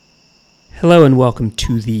Hello and welcome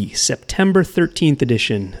to the September 13th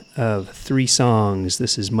edition of Three Songs.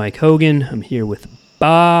 This is Mike Hogan. I'm here with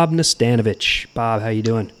Bob Nastanovich. Bob, how you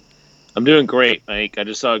doing? I'm doing great, Mike. I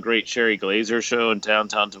just saw a great Sherry Glazer show in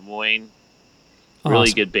downtown Des Moines. Really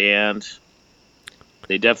Awesome. good band.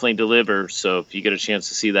 They definitely deliver, so if you get a chance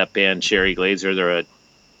to see that band, Sherry Glazer, they're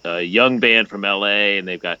a young band from LA, and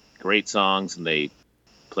they've got great songs, and they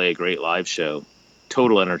play a great live show.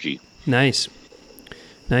 Total energy. Nice.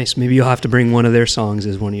 Maybe you'll have to bring one of their songs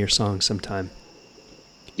as one of your songs sometime.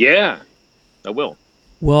 Yeah, I will.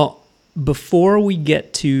 Well, before we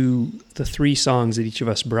get to the three songs that each of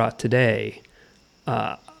us brought today,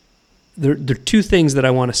 there are two things that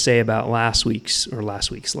I want to say about it's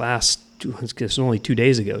only 2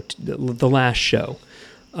 days ago, the last show.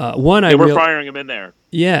 We're firing them in there.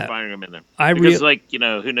 Yeah. We're firing them in there. Because,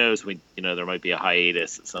 who knows, there might be a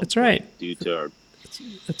hiatus at some That's point right. due to our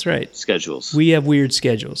That's right. schedules. We have weird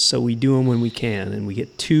schedules, so we do them when we can, and we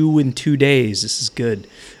get 2 in 2 days. This is good.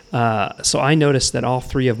 So I noticed that all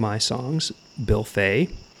three of my songs, Bill Fay,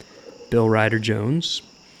 Bill Ryder Jones,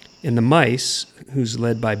 and The Mice, who's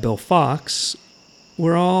led by Bill Fox,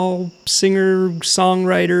 were all singer,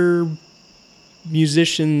 songwriter,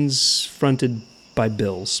 musicians fronted by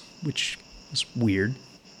Bills, which is weird,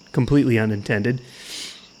 completely unintended.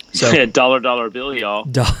 So dollar bill, y'all.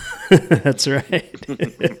 That's right.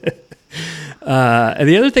 And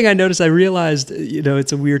the other thing I noticed, I realized,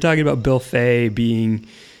 we were talking about Bill Fay being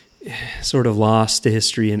sort of lost to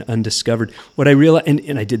history and undiscovered. What I realized,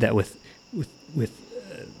 and I did that with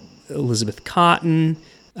Elizabeth Cotten.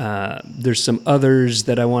 There's some others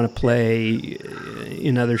that I want to play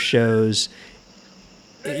in other shows.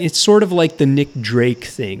 It's sort of like the Nick Drake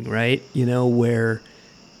thing, right? Where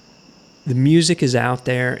the music is out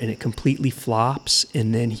there and it completely flops,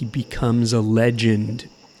 and then he becomes a legend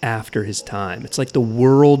after his time. It's like the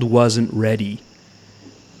world wasn't ready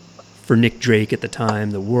for Nick Drake at the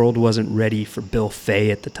time. The world wasn't ready for Bill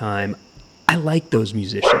Fay at the time. I like those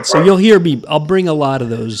musicians. So you'll hear me. I'll bring a lot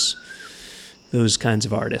of those kinds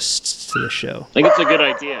of artists to the show. I think it's a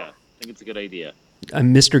good idea.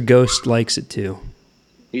 Mr. Ghost likes it too.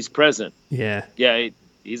 He's present. Yeah. Yeah,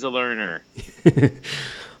 he's a learner.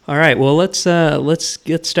 All right, well let's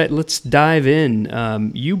get started. Let's dive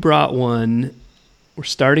in. You brought one. We're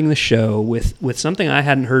starting the show with something I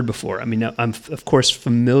hadn't heard before. I mean, I'm of course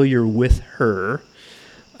familiar with her,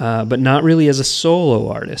 but not really as a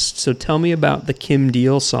solo artist. So tell me about the Kim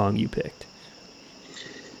Deal song you picked.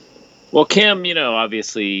 Well, Kim,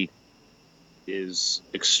 obviously is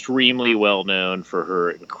extremely well known for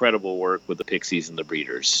her incredible work with the Pixies and the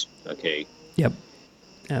Breeders. Okay. Yep,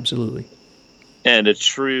 absolutely. And a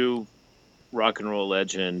true rock and roll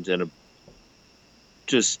legend, and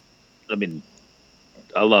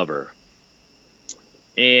I love her.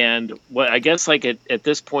 And I guess at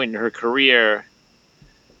this point in her career,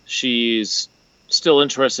 she's still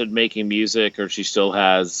interested in making music, or she still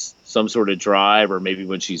has some sort of drive, or maybe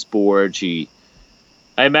when she's bored, I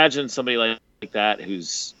imagine somebody like that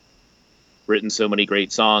who's written so many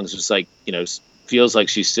great songs, just feels like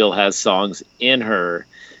she still has songs in her.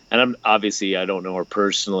 And I don't know her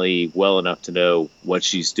personally well enough to know what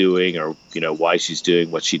she's doing or, why she's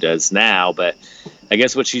doing what she does now. But I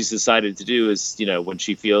guess what she's decided to do is, when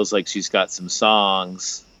she feels like she's got some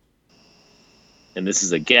songs, and this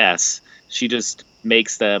is a guess, she just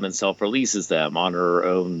makes them and self-releases them on her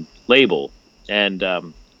own label. And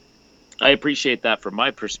I appreciate that from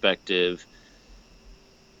my perspective,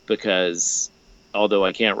 because although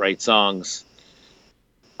I can't write songs,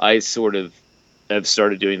 I sort of have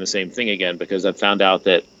started doing the same thing again, because I've found out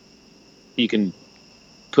that you can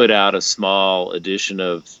put out a small edition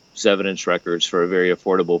of 7-inch records for a very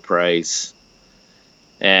affordable price.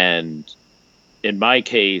 And in my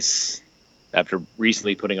case, after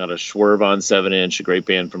recently putting on a Swerve on 7-inch, a great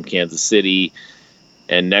band from Kansas City,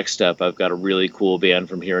 and next up I've got a really cool band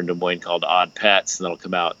from here in Des Moines called Odd Pets, and that'll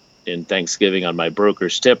come out in Thanksgiving on my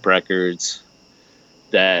Broker's Tip Records,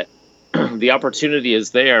 that the opportunity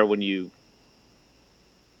is there when you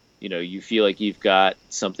feel like you've got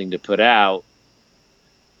something to put out,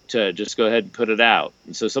 to just go ahead and put it out.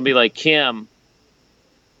 And so somebody like Kim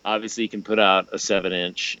obviously can put out a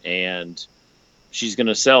 7-inch and she's going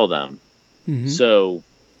to sell them. Mm-hmm. So,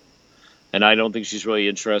 and I don't think she's really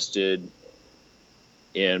interested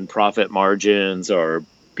in profit margins or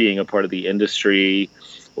being a part of the industry,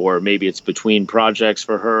 or maybe it's between projects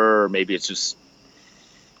for her, or maybe it's just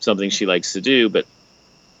something she likes to do. But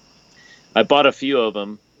I bought a few of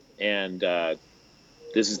them, and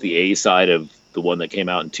this is the A side of the one that came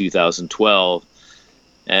out in 2012.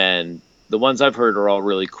 And the ones I've heard are all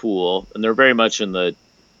really cool, and they're very much in the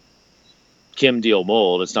Kim Deal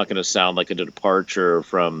mold. It's not going to sound like a departure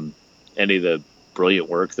from any of the brilliant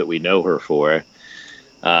work that we know her for.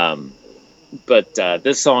 But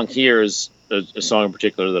this song here is a song in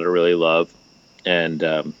particular that I really love, and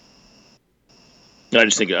I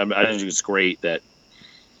just think it's great that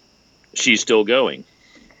she's still going.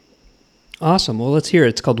 Awesome. Well, let's hear it.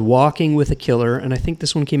 It's called "Walking with a Killer," and I think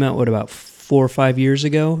this one came out about 4 or 5 years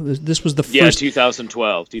ago. This was the first.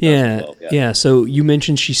 2012. Yeah. So you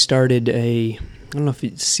mentioned she started I don't know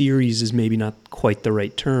if series is maybe not quite the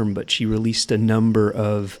right term, but she released a number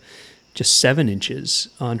of just 7 inches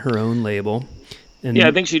on her own label. And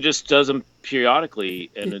I think she just does them periodically,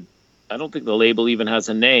 and I don't think the label even has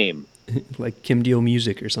a name. Like Kim Deal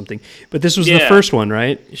Music or something. But this was the first one,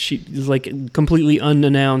 right? She was like completely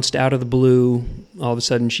unannounced, out of the blue. All of a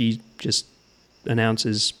sudden she just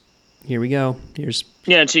announces, here we go.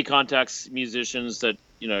 And she contacts musicians that,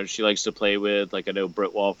 she likes to play with. Like I know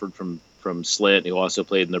Britt Walford from Slit, who also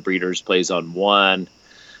played in the Breeders, plays on one.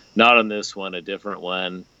 Not on this one, a different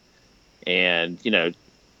one. And,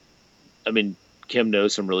 Kim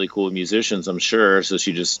knows some really cool musicians, I'm sure. So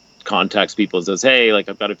she just contacts people and says, hey, like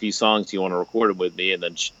I've got a few songs. Do you want to record them with me? And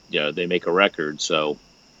then, they make a record. So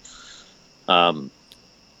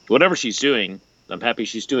whatever she's doing, I'm happy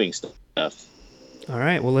she's doing stuff. All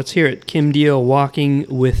right. Well, let's hear it. Kim Deal, "Walking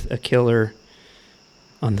with a Killer"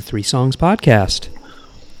 on the 3 Songs Podcast.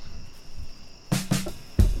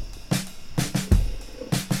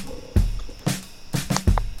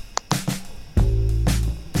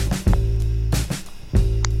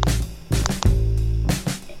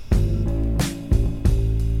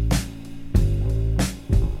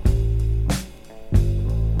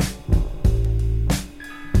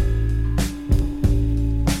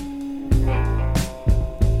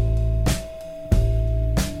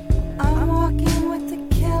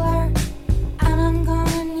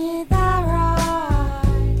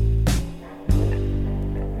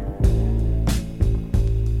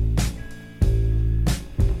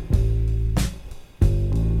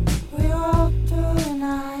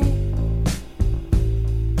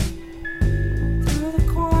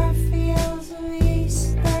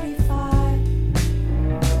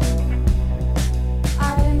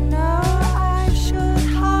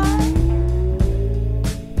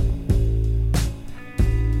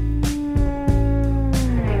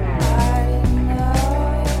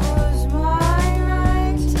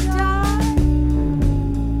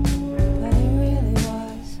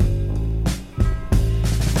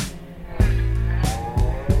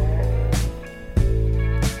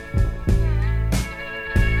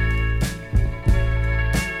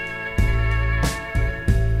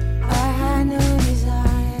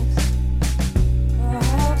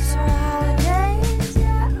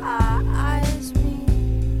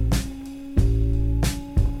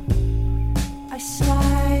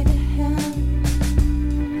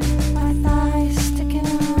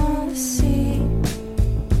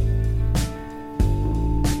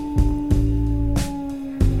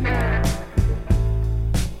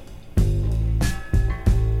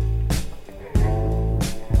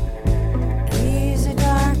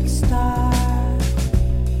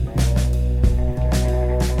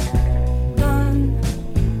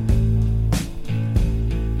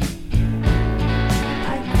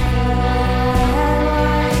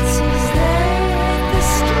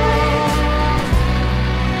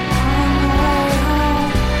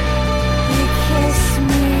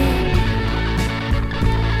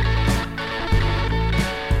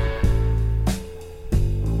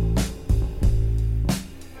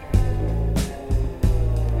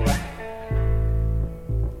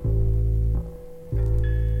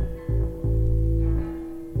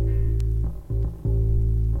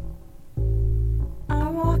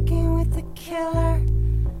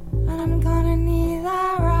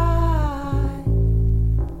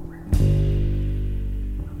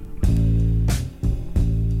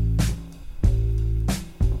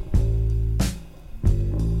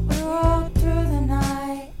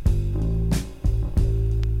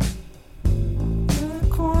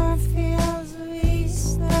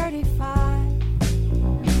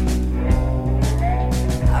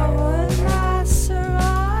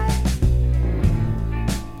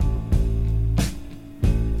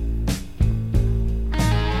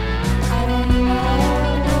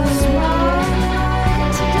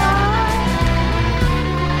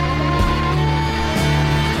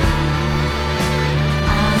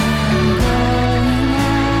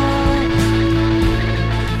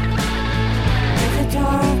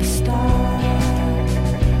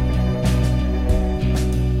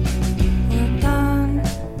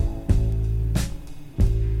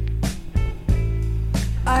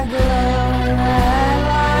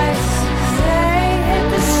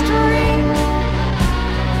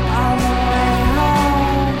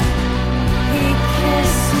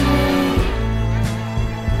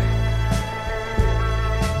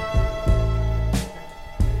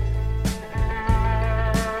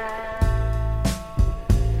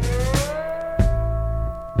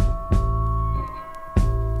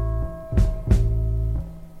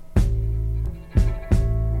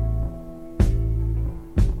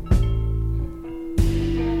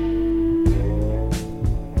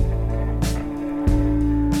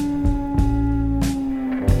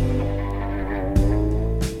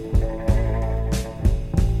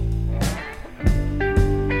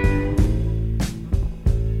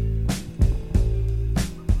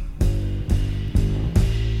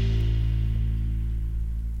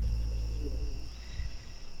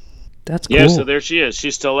 That's cool. Yeah, so there she is.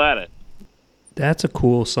 She's still at it. That's a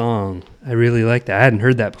cool song. I really like that. I hadn't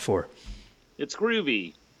heard that before. It's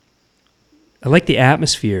groovy. I like the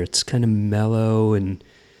atmosphere. It's kind of mellow and,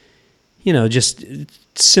 just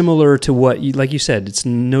similar to what, like you said, it's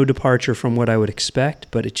no departure from what I would expect,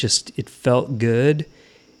 but it felt good.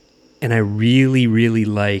 And I really, really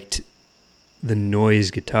liked the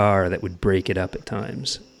noise guitar that would break it up at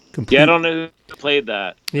times. Yeah, I don't know who played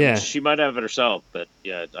that. Yeah. I mean, she might have it herself, but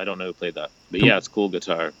yeah, I don't know who played that. But yeah, it's cool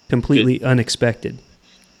guitar. Completely unexpected.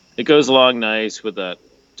 It goes along nice with that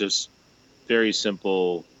just very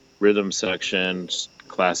simple rhythm section,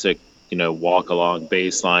 classic, walk along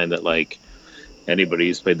bass line that like anybody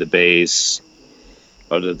who's played the bass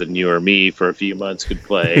other than you or me for a few months could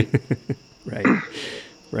play.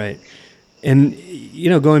 Right. And,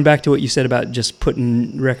 going back to what you said about just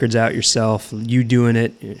putting records out yourself, you doing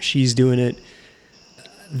it, she's doing it,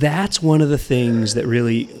 that's one of the things that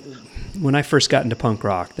really, when I first got into punk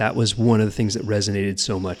rock, that was one of the things that resonated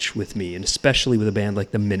so much with me, and especially with a band like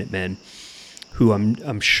the Minutemen, who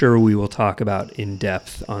I'm sure we will talk about in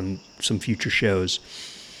depth on some future shows.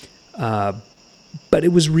 But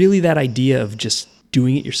it was really that idea of just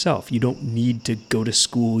doing it yourself. You don't need to go to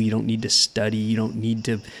school. You don't need to study. You don't need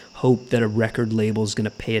to hope that a record label is going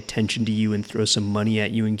to pay attention to you and throw some money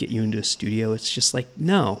at you and get you into a studio. It's just like,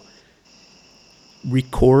 no.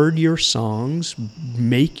 Record your songs,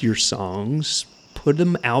 make your songs, put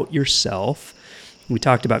them out yourself. We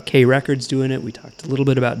talked about K Records doing it. We talked a little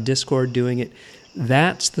bit about Discord doing it.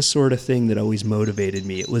 That's the sort of thing that always motivated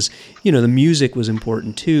me. It was, the music was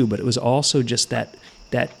important too, but it was also just that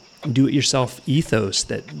do-it-yourself ethos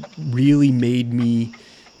that really made me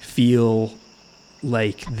feel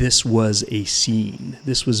like this was a scene.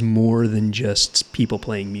 This was more than just people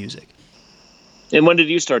playing music. And when did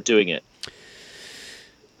you start doing it?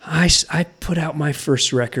 I put out my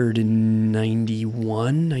first record in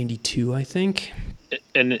 91, 92, I think.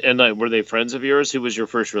 And were they friends of yours? Who was your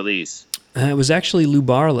first release? It was actually Lou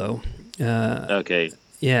Barlow. Okay.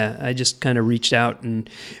 Yeah, I just kind of reached out,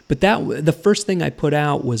 but the first thing I put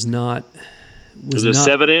out was not. Was it a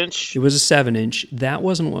 7-inch? It was a 7-inch. That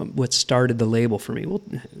wasn't what started the label for me. Well,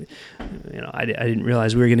 I didn't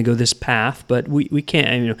realize we were going to go this path, but we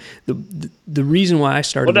can't. The reason why I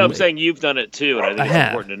started. Well, no, I'm saying you've done it too, and I think it's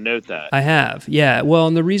important to note that. I have, yeah. Well,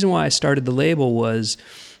 and the reason why I started the label was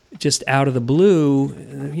just out of the blue.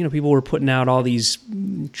 People were putting out all these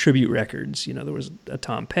tribute records. There was a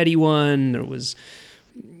Tom Petty one. There was,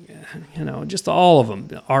 just all of them.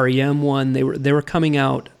 The REM one. They were coming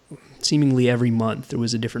out. Seemingly every month there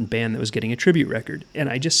was a different band that was getting a tribute record. And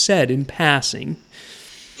I just said in passing,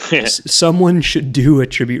 someone should do a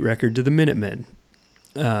tribute record to the Minutemen.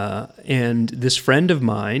 And this friend of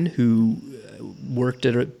mine who worked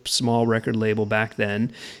at a small record label back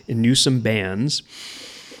then and knew some bands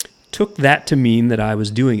took that to mean that I was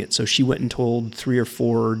doing it. So she went and told 3 or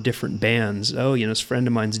 4 different bands, this friend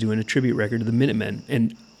of mine's doing a tribute record to the Minutemen.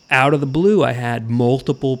 And out of the blue, I had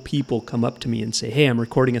multiple people come up to me and say, hey, I'm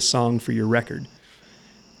recording a song for your record.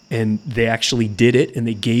 And they actually did it, and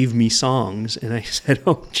they gave me songs. And I said,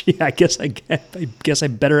 oh, gee, I guess I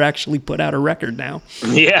better actually put out a record now.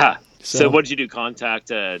 Yeah. So what did you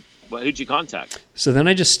do? Who'd you contact? So then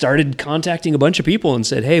I just started contacting a bunch of people and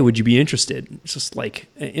said, hey, would you be interested? It's just like,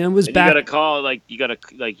 and it was back. You got to call,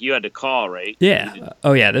 you had to call, right? Yeah.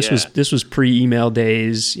 This was pre-email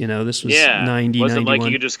days. This was 90, wasn't 91. like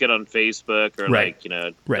you could just get on Facebook or right.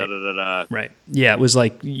 Right. Da-da-da-da. Right. Yeah, it was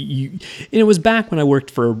like, and it was back when I worked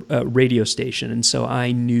for a radio station, and so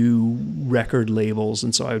I knew record labels,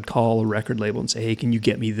 and so I would call a record label and say, hey, can you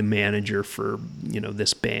get me the manager for,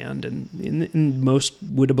 this band? And most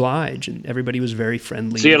would oblige. And everybody was very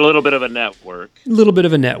friendly. So you had a little bit of a network. A little bit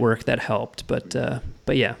of a network that helped, but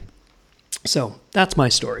yeah. So that's my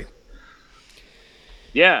story.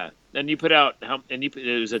 Yeah, and you put out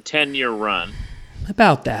it was a 10-year run.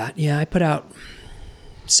 About that, yeah. I put out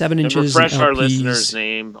 7 inches. And refresh LPs, our listeners'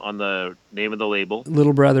 name on the name of the label.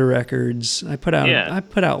 Little Brother Records. I put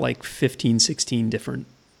out like 15, 16 different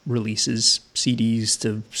releases, CDs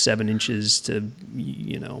to 7 inches to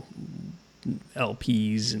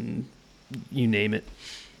LPs and you name it.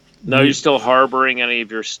 No, you're still harboring any of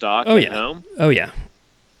your stock at home? Oh, yeah.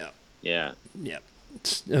 Yeah. Yeah.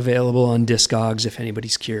 It's available on Discogs if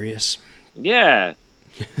anybody's curious. Yeah.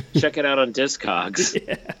 Check it out on Discogs.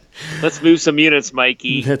 Yeah. Let's move some units,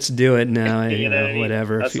 Mikey. Let's do it now.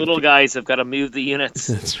 Whatever. Us little guys have got to move the units.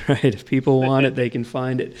 That's right. If people want it, they can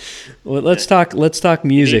find it. Well, let's talk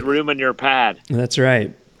music. You need room in your pad. That's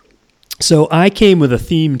right. So I came with a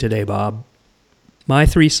theme today, Bob. My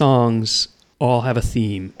 3 songs all have a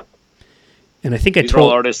theme. And I think I These are all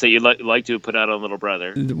told artists that you like to put out on Little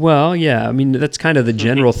Brother. well, yeah, I mean that's kind of the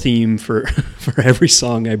general theme for every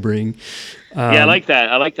song I bring. Yeah, I like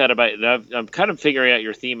that. I like that about it. I'm kind of figuring out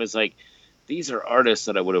your theme is like these are artists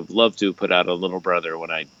that I would have loved to put out on Little Brother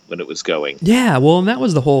when it was going. Yeah, well, and that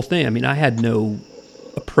was the whole thing. I mean, I had no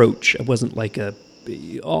approach. I wasn't like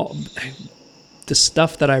all the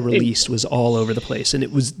stuff that I released was all over the place, and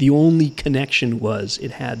it was the only connection was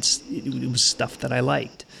it was stuff that I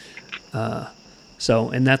liked.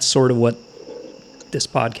 And that's sort of what this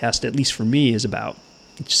podcast, at least for me, is about.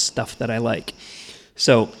 It's stuff that I like.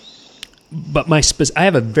 So, but I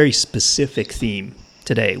have a very specific theme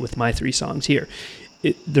today with my 3 songs here.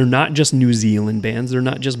 They're not just New Zealand bands. They're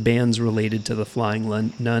not just bands related to the Flying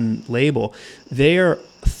Nun label. They are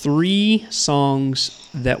 3 songs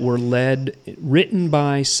that were written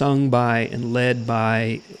by, sung by, and led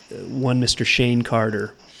by one Mr. Shane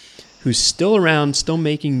Carter, who's still around, still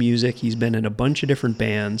making music. He's been in a bunch of different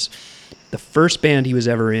bands. The first band he was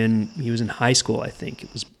ever in, he was in high school, I think.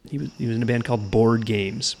 He was in a band called Bored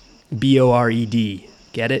Games, Bored.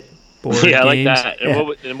 Get it? Bored yeah, I like Games. that.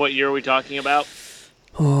 Yeah. And what year are we talking about?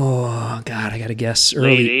 Oh God, I gotta guess.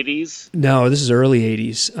 Early Late 80s. No, this is early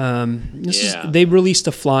 80s. They released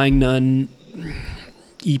a Flying Nun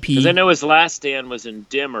EP. Because I know his last stand was in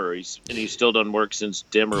Dimmer, and he's still done work since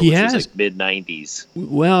Dimmer, which was like mid 90s.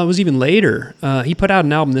 Well, it was even later. He put out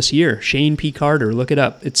an album this year, Shane P. Carter. Look it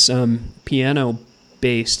up. It's piano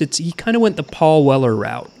based. He kind of went the Paul Weller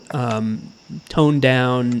route. Toned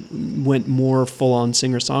down, went more full on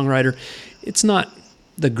singer songwriter. It's not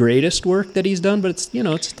the greatest work that he's done, but it's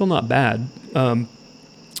still not bad.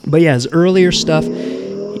 But yeah, his earlier stuff,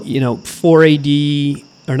 4AD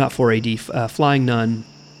or not 4AD, Flying Nun.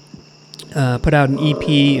 Put out an EP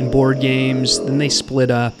in Bored Games, then they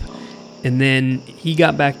split up, and then he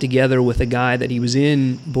got back together with a guy that he was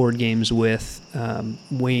in Bored Games with,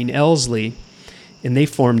 Wayne Elsley, and they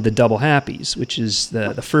formed the Double Happies, which is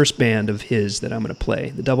the first band of his that I'm going to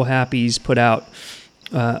play. The Double Happies put out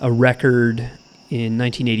a record in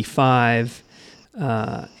 1985,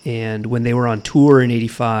 and when they were on tour in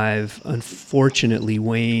 85, unfortunately,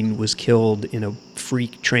 Wayne was killed in a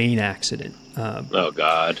freak train accident. Oh,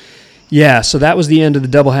 God. Yeah, so that was the end of the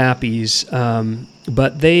Double Happies.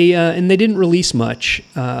 But they didn't release much.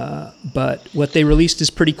 But what they released is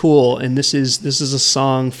pretty cool, and this is a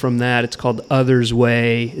song from that. It's called Other's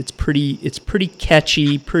Way. It's pretty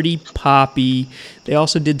catchy, pretty poppy. They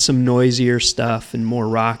also did some noisier stuff and more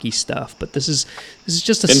rocky stuff. But this is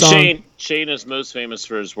just a song. And Shane is most famous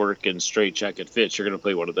for his work in Straight Jacket Fits. You're going to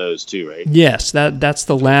play one of those too, right? Yes, that's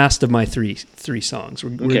the last of my three songs.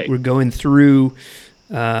 We're going through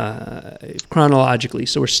chronologically.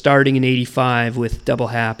 So we're starting in 85 with Double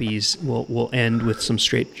Happies. We'll end with some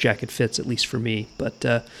Straight Jacket Fits, at least for me. But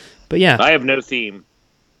yeah. I have no theme.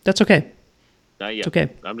 That's okay. Not yet. It's okay.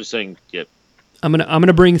 I'm just saying, yep. I'm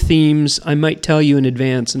gonna bring themes. I might tell you in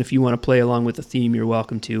advance, and if you want to play along with the theme, you're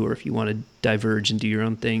welcome to. Or if you want to diverge and do your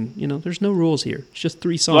own thing, there's no rules here. It's just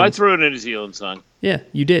 3 songs. Well, I threw in a New Zealand song. Yeah,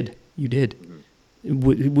 you did.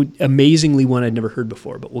 Amazingly one I'd never heard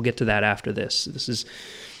before, but we'll get to that after this. This is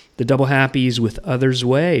the Double Happies with Other's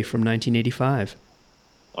Way from 1985.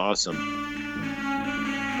 Awesome.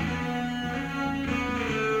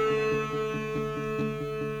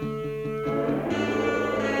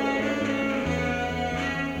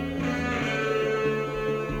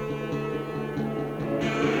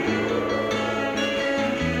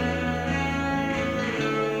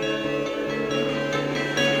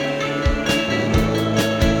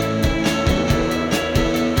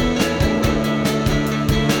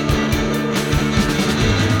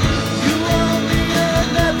 You want me, I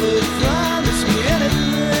never try.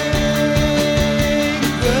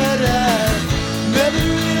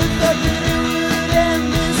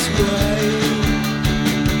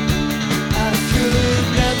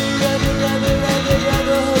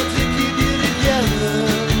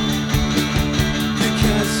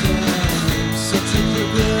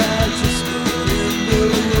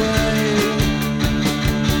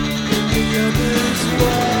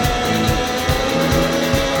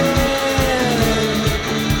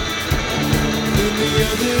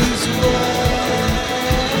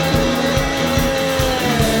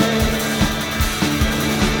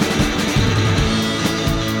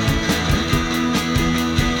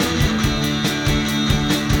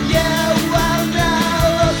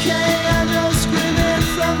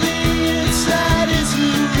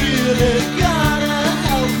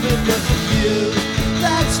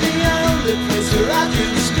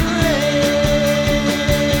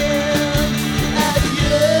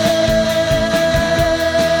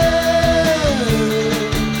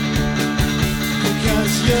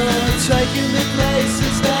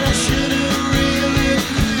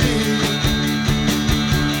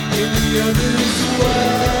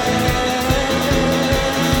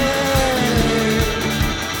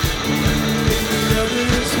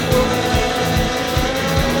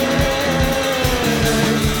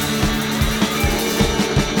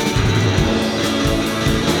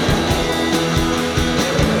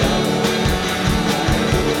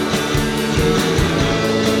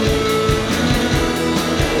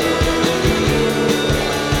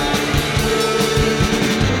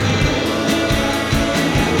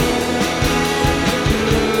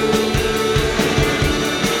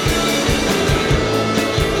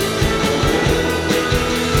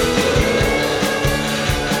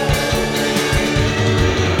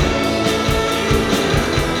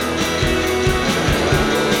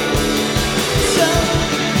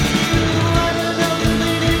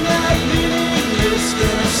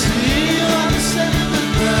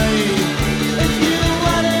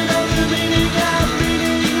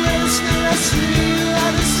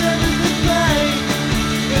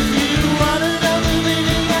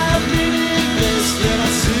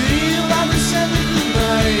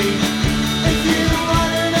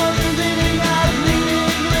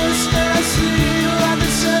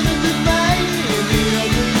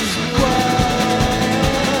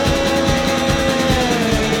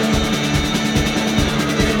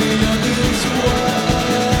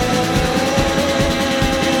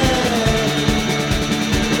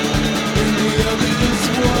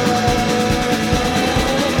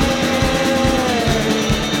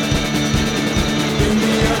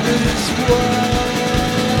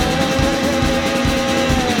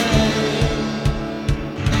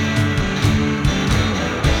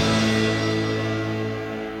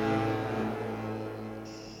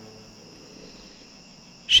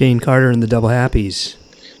 Shane Carter and the Double Happies.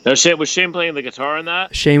 Now, was Shane playing the guitar in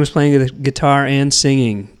that? Shane was playing the guitar and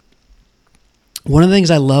singing. One of the things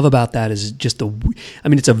I love about that is just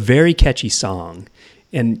it's a very catchy song.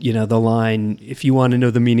 And, you know, the line, if you want to know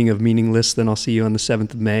the meaning of meaningless, then I'll see you on the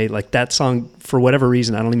 7th of May. Like that song, for whatever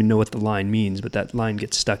reason, I don't even know what the line means, but that line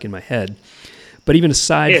gets stuck in my head. But even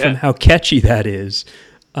aside from how catchy that is,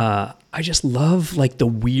 I just love like the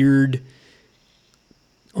weird,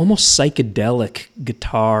 almost psychedelic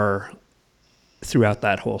guitar throughout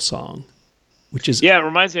that whole song, which is... Yeah, it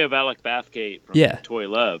reminds me of Alec Bathgate from Toy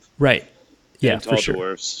Love. Right. Yeah, for sure.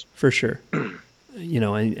 Dwarfs. For sure. You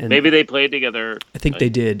know, and maybe they played together. I think they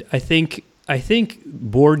did. I think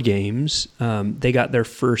Board Games, they got their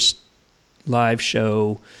first live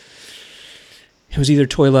show. It was either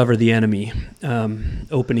Toy Love or The Enemy,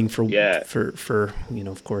 opening for you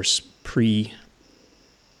know, of course, pre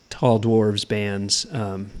Tall Dwarves bands.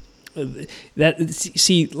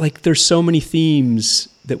 Like there's so many themes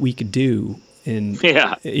that we could do, and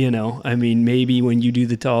you know, I mean, maybe when you do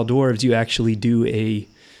the Tall Dwarves, you actually do a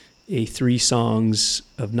 3 songs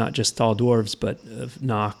of not just Tall Dwarves, but of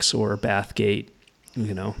Knox or Bathgate,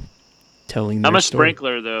 you know, telling their I'm a story.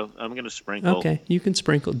 Sprinkler, though. I'm going to sprinkle. Okay, you can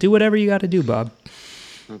sprinkle. Do whatever you got to do, Bob.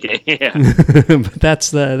 Okay, yeah. But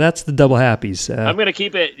that's the Double Happies. I'm going to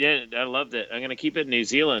keep it. Yeah, I loved it. I'm going to keep it in New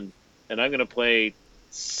Zealand, and I'm going to play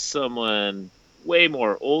someone way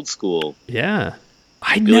more old school. Yeah.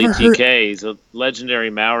 Billy TK. He's a legendary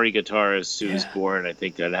Maori guitarist who was born, I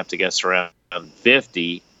think I'd have to guess, around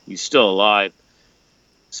 50. He's still alive.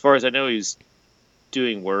 As far as I know, he's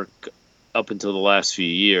doing work up until the last few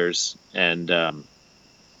years. And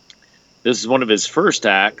this is one of his first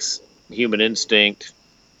acts, Human Instinct.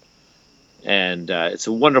 And it's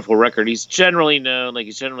a wonderful record. He's generally known,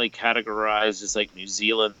 he's generally categorized as like New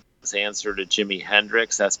Zealand's answer to Jimi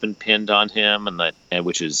Hendrix. That's been pinned on him, and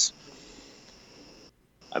which is,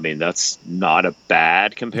 I mean, that's not a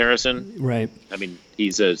bad comparison. Right. I mean,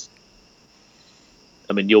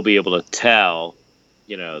 you'll be able to tell,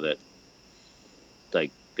 you know, that,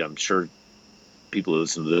 like, I'm sure people who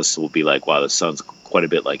listen to this will be like, wow, this sounds quite a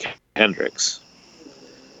bit like Hendrix.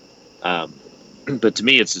 But to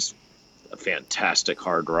me, it's just a fantastic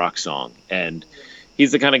hard rock song. And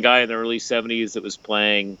he's the kind of guy in the early 70s that was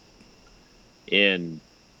playing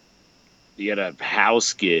he had a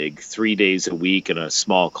house gig 3 days a week in a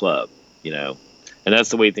small club, you know, and that's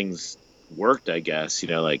the way things worked, I guess, you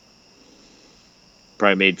know, like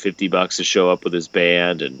probably made $50 to show up with his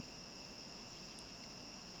band and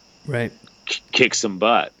kick some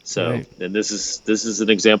butt. So, and this is an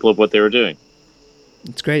example of what they were doing.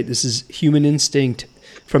 It's great. This is Human Instinct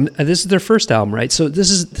from this is their first album, right? So this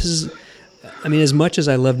is I mean, as much as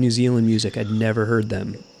I love New Zealand music, I'd never heard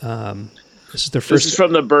them. This is their first. This is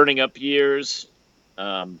from the Burning Up Years.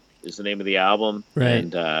 Is the name of the album, right?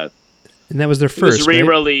 And that was their first. It was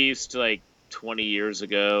re-released like 20 years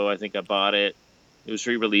ago. I think I bought it. It was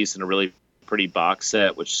re-released in a really pretty box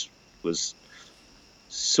set, which was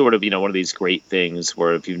sort of, one of these great things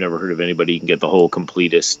where if you've never heard of anybody, you can get the whole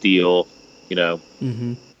completist deal,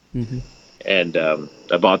 Mm-hmm. Mm-hmm. And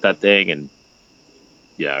I bought that thing, and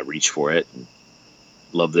I reached for it. And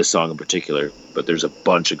love this song in particular, but there's a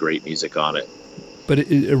bunch of great music on it. But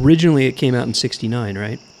originally it came out in '69,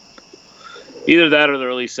 right? Either that or the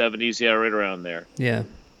early '70s, right around there. Yeah.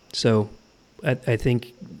 So I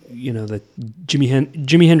think, the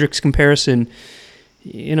Jimi Hendrix comparison,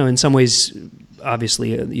 in some ways,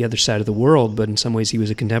 obviously the other side of the world, but in some ways he was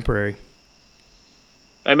a contemporary.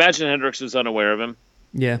 I imagine Hendrix was unaware of him.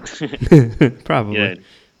 Yeah, probably. Yeah.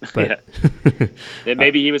 But Then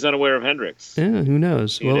maybe he was unaware of Hendrix. Yeah, who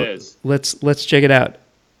knows? It is. Let's check it out.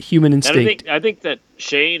 Human Instinct. And I think that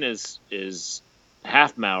Shane is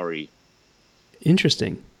half Maori.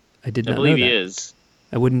 Interesting. I did not know that. I believe he is.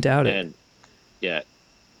 I wouldn't doubt it. And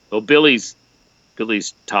well, Billy's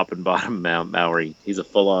top and bottom Maori. He's a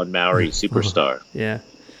full-on Maori superstar. Yeah.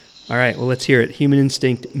 All right. Well, let's hear it. Human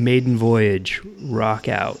Instinct, Maiden Voyage, rock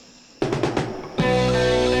out.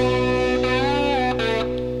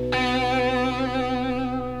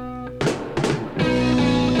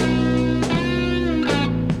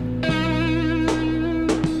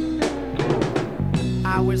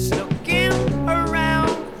 I was looking around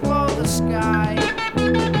for the sky.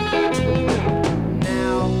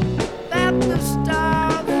 Now that the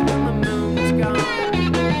stars and the moon's gone,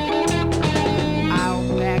 I'll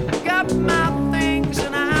pack up my things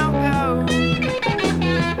and I'll go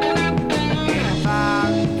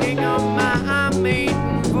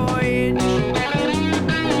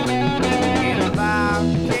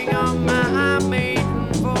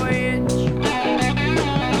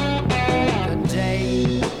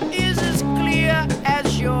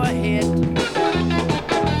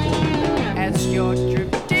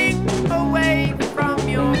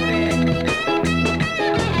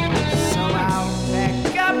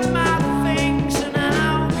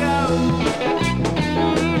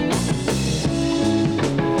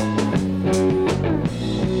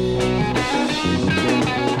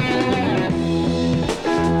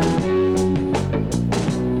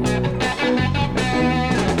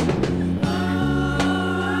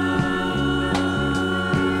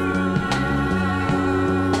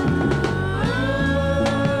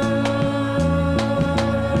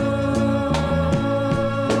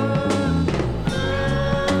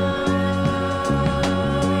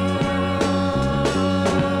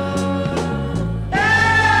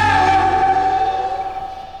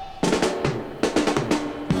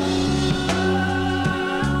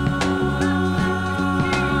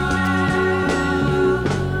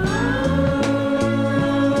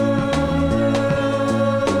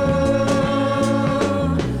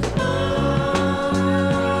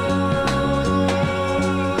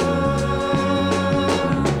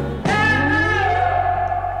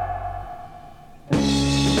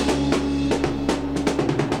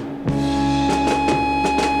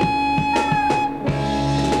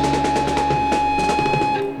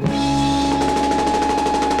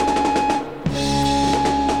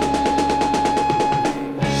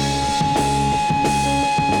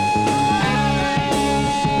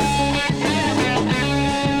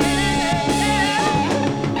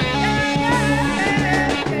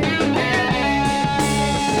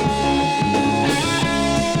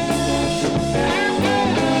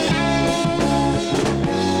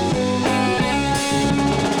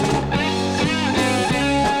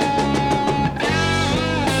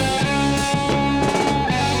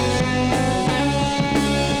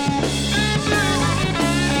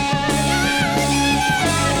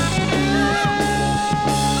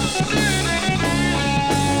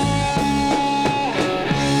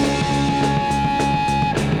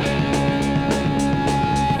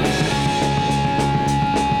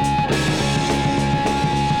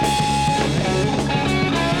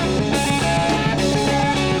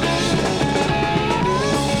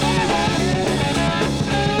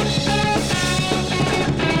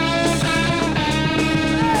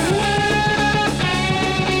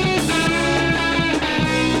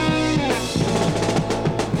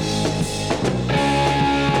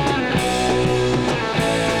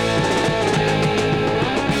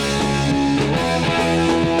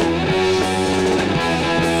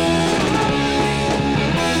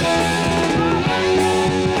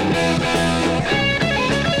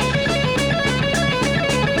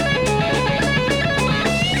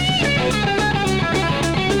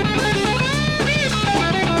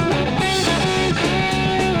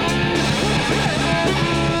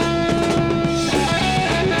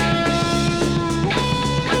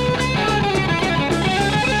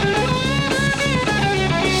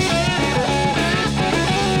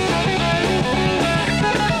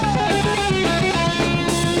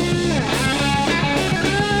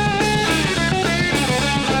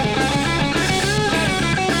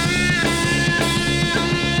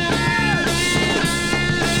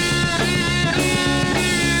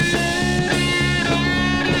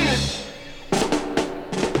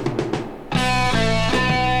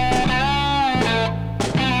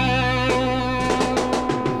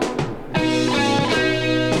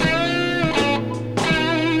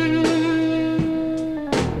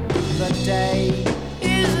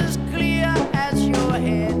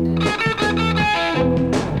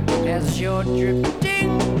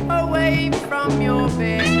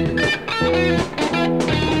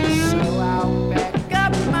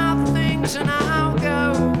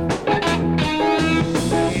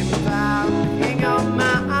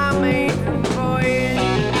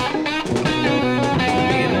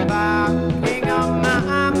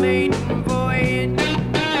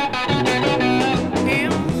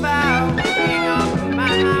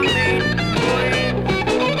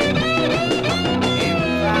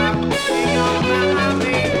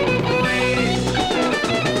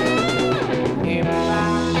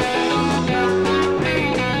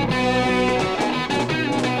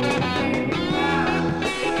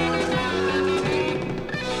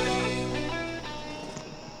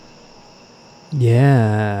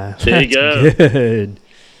Yeah. There you That's go. good.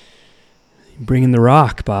 Bringing the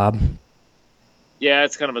rock, Bob. Yeah,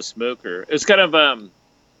 it's kind of a smoker. It's kind of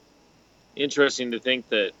interesting to think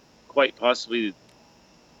that quite possibly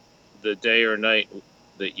the day or night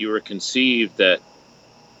that you were conceived, that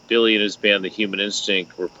Billy and his band, The Human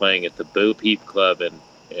Instinct, were playing at the Bo Peep Club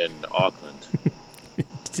in Auckland.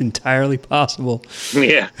 It's entirely possible.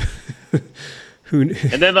 Yeah. Who?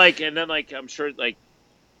 And then like I'm sure like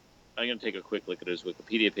I'm gonna take a quick look at his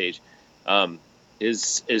Wikipedia page.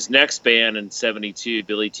 His next band in '72,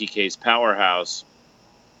 Billy TK's Powerhouse,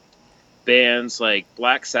 bands like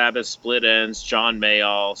Black Sabbath, Split Enz, John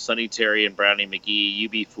Mayall, Sonny Terry and Brownie McGee,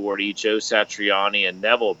 UB40, Joe Satriani, and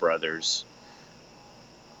Neville Brothers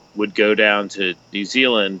would go down to New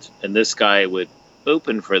Zealand, and this guy would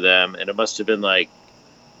open for them, and it must have been like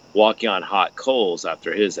walking on hot coals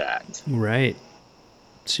after his act. Right.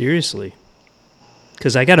 Seriously.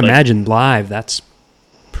 Because I got to imagine live, that's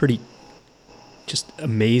pretty just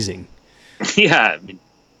amazing. Yeah, I mean,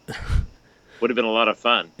 would have been a lot of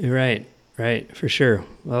fun. Right, for sure.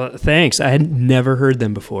 Well, thanks. I had never heard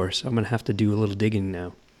them before, so I'm going to have to do a little digging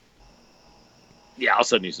now. Yeah, I'll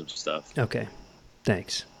send you some stuff. Okay,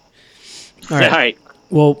 thanks. All right.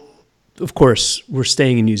 Well, of course, we're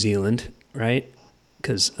staying in New Zealand, right?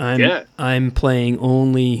 Because I'm playing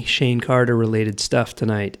only Shane Carter related stuff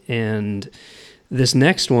tonight, and this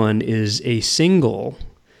next one is a single,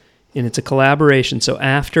 and it's a collaboration. So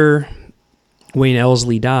after Wayne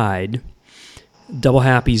Elsley died, Double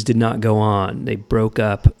Happies did not go on. They broke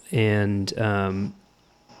up, and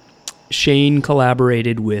Shane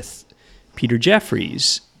collaborated with Peter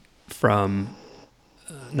Jeffries from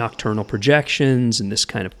Nocturnal Projections and This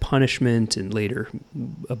Kind of Punishment, and later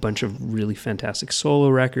a bunch of really fantastic solo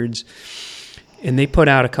records. And they put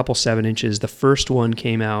out a couple 7-inches. The first one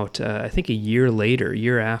came out, I think, a year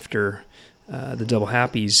after the Double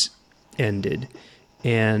Happies ended.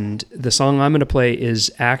 And the song I'm going to play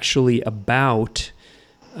is actually about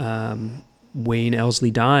Wayne Elsley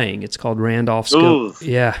dying. It's called Randolph's no,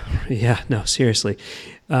 seriously.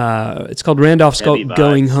 It's called Randolph's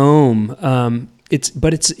Going Home.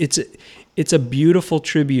 It's a beautiful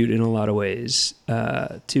tribute in a lot of ways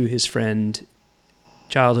to his friend,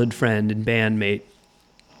 childhood friend and bandmate.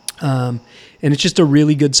 And it's just a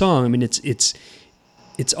really good song. I mean,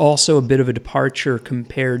 it's also a bit of a departure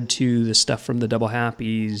compared to the stuff from the Double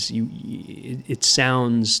Happies. It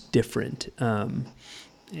sounds different.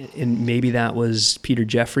 And maybe that was Peter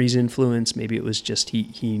Jeffries' influence. Maybe it was just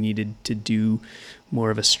he needed to do more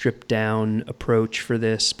of a stripped down approach for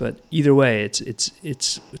this. But either way,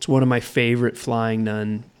 it's one of my favorite Flying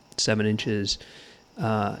Nun 7-inches.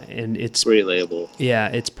 And it's great label. Yeah,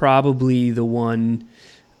 it's probably the one.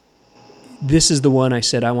 This is the one I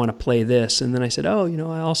said I want to play this, and then I said, I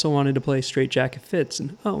also wanted to play Straight Jacket Fits,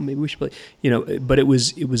 and maybe we should play, But it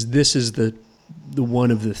was this is the one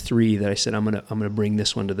of the three that I said I'm gonna bring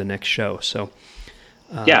this one to the next show. So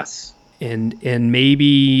yes, and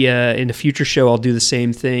maybe in a future show I'll do the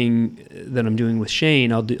same thing that I'm doing with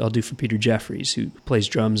Shane. I'll do for Peter Jeffries, who plays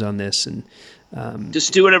drums on this, and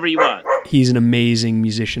just do whatever you want. He's an amazing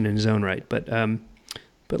musician in his own right. But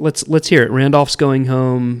let's hear it. Randolph's Going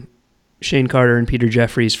Home. Shane Carter and Peter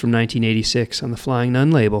Jeffries from 1986 on the Flying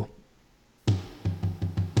Nun label.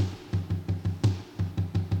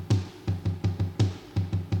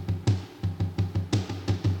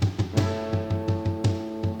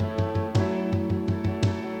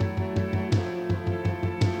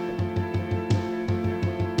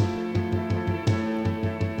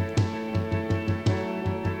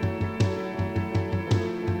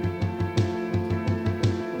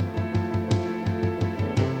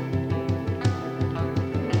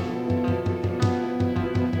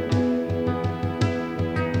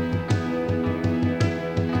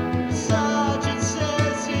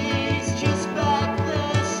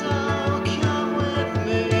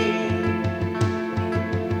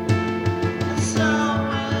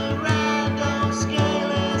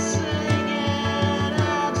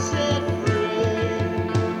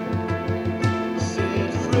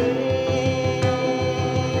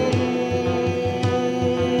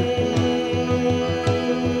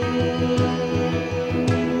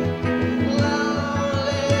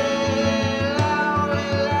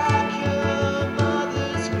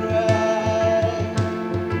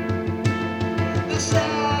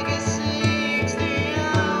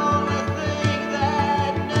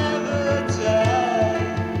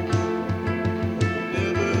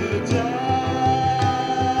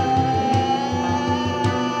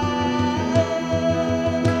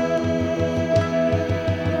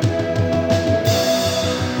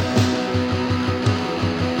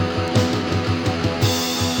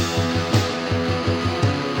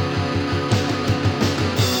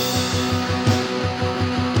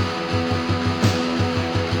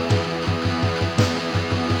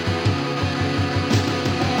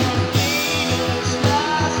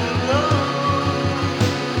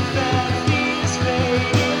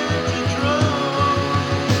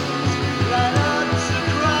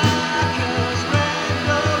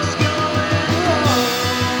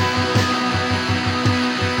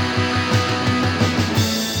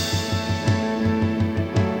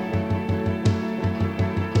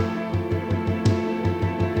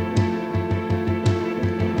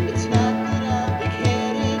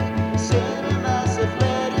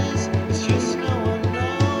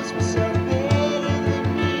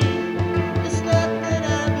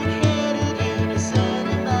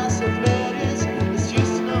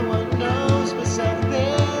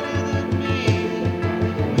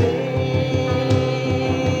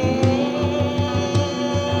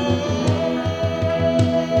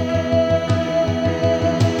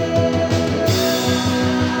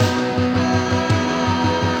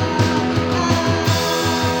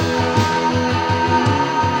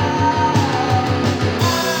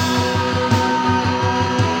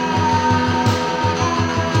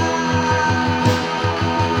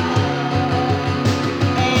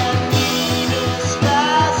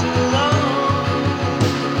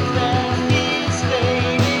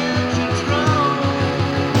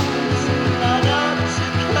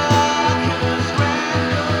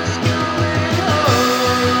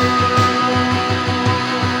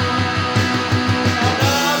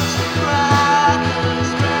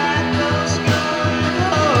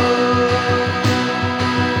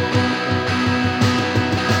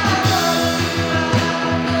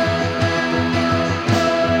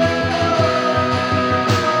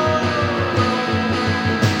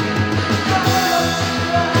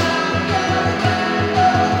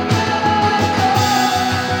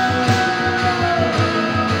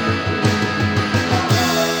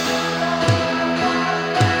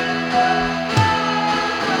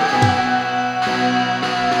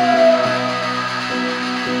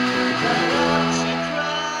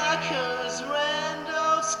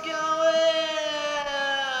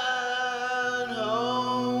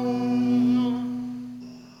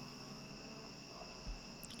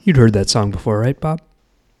 You'd heard that song before, right, Bob?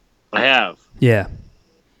 I have. Yeah.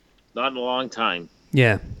 Not in a long time.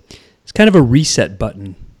 Yeah. It's kind of a reset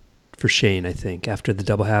button for Shane, I think, after the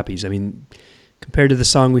Double Happies. I mean, compared to the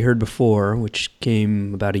song we heard before, which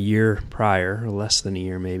came about a year prior, or less than a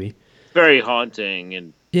year maybe. Very haunting,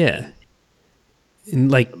 and Yeah.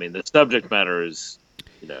 And like, I mean, the subject matter is,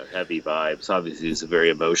 heavy vibes. Obviously, it's a very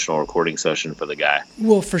emotional recording session for the guy.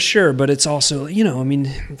 well, for sure, but it's also, I mean,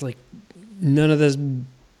 it's like none of the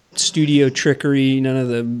studio trickery, none of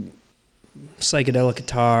the psychedelic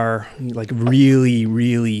guitar, like really,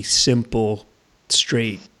 really simple,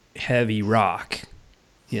 straight, heavy rock,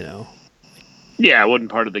 Yeah, it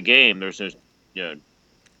wasn't part of the game. There's no,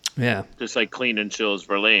 Yeah. just like Clean and Chill's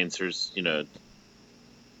Verlaines. There's,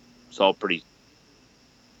 it's all pretty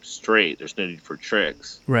straight. There's no need for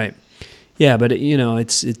tricks. Right. Yeah, but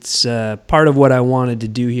it's part of what I wanted to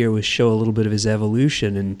do here was show a little bit of his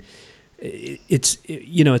evolution, and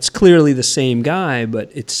it's clearly the same guy, but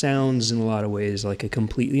it sounds in a lot of ways like a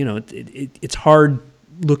complete. It's hard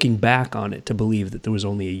looking back on it to believe that there was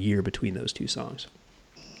only a year between those two songs.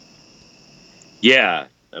 Yeah,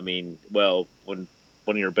 I mean, well, when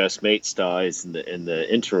one of your best mates dies in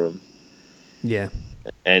the interim, Yeah.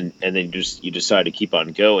 and then you decide to keep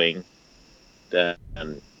on going, then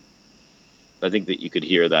I think that you could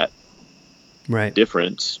hear that Right.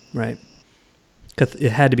 difference. Right.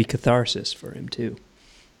 It had to be catharsis for him too.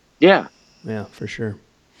 Yeah. Yeah, for sure.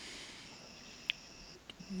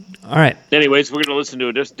 All right. Anyways, we're going to listen to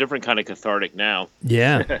a different kind of cathartic now.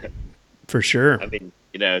 Yeah, for sure. I mean,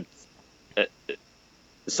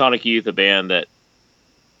 Sonic Youth, a band that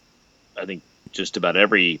I think just about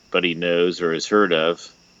everybody knows or has heard of.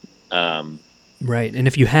 Right. And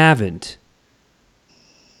if you haven't,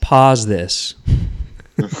 pause this.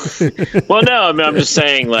 Well, no, I mean, I'm just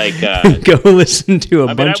saying, like, Go listen to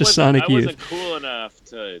a bunch of Sonic I Youth. wasn't cool enough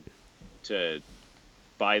to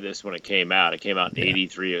buy this when it came out. It came out in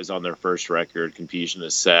 '83. It was on their first record, Confusion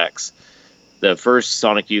is Sex. The first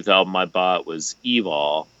Sonic Youth album I bought was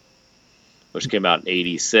Evil, which came out in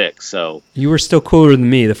 '86. So You were still cooler than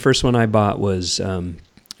me. The first one I bought was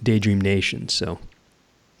Daydream Nation. So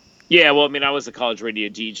yeah, well, I mean, I was a college radio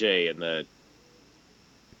DJ in the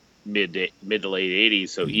mid to late '80s.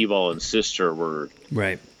 So Evil and Sister were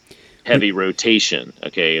right. heavy rotation.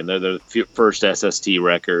 Okay, and they're the first SST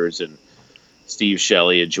records, and Steve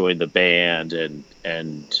Shelley had joined the band,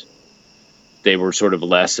 and they were sort of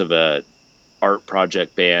less of a art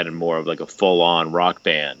project band and more of like a full-on rock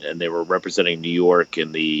band, and they were representing New York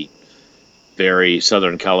in the very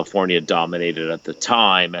Southern California dominated at the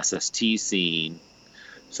time SST scene.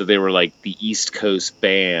 So they were like the East Coast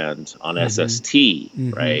band on SST,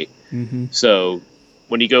 right? Mm-hmm. So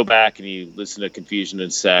when you go back and you listen to Confusion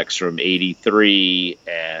and Sex from '83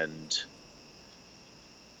 and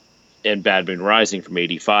Bad Moon Rising from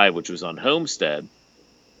 '85, which was on Homestead,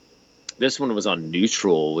 this one was on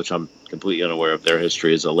Neutral, which I'm completely unaware of their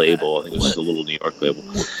history as a label. I think it was just a little New York label.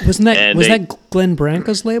 Wasn't that that Glenn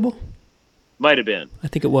Branca's label? Might have been. I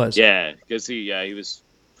think it was. Yeah, because he was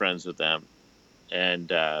friends with them, and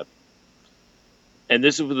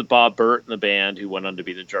this was with Bob Burt in the band, who went on to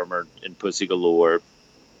be the drummer in Pussy Galore,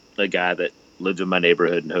 a guy that lived in my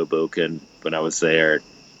neighborhood in Hoboken when I was there,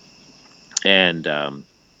 and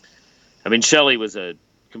I mean, Shelley was a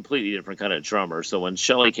completely different kind of drummer. So when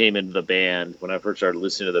Shelley came into the band, when I first started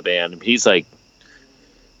listening to the band, he's like,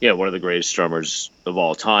 one of the greatest drummers of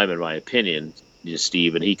all time, in my opinion,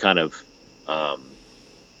 Steve. And he kind of,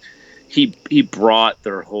 he brought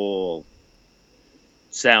their whole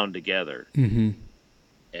sound together. Mm-hmm.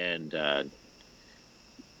 And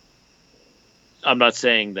I'm not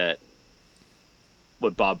saying that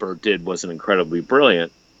what Bob Burt did wasn't incredibly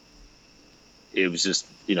brilliant. It was just,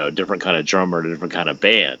 a different kind of drummer and a different kind of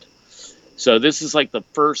band. So this is like the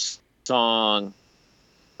first song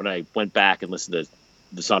when I went back and listened to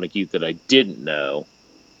the Sonic Youth that I didn't know,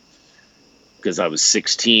 because I was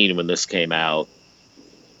 16 when this came out,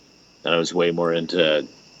 and I was way more into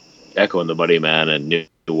Echo and the Bunny Man and New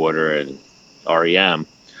Order and REM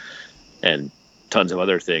and tons of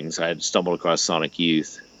other things. I had stumbled across Sonic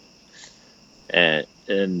Youth, and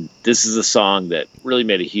this is a song that really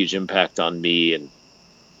made a huge impact on me and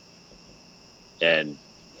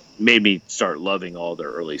made me start loving all their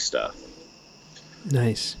early stuff.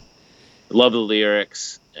 Nice. I love the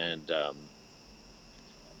lyrics, and I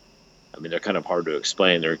mean, they're kind of hard to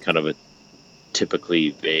explain. They're kind of a typically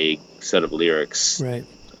vague set of lyrics. Right.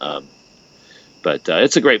 But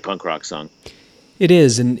it's a great punk rock song. It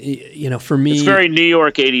is, and for me, it's very New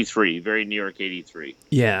York '83. Very New York '83.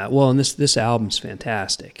 Yeah, well, and this album's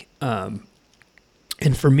fantastic.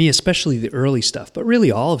 And for me, especially the early stuff, but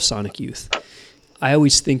really all of Sonic Youth, I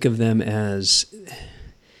always think of them as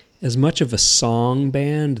much of a song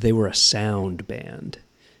band, they were a sound band.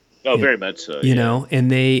 Oh, very much so. You know,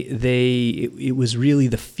 and it was really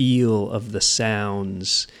the feel of the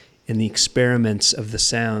sounds and the experiments of the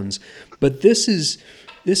sounds. But this is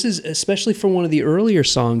especially for one of the earlier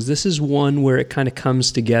songs, this is one where it kind of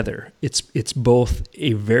comes together. It's both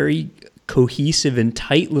a very cohesive and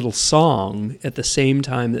tight little song at the same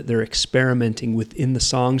time that they're experimenting within the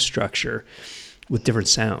song structure with different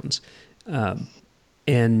sounds.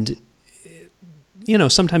 And, you know,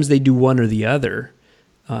 sometimes they do one or the other,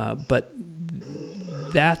 but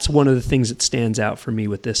that's one of the things that stands out for me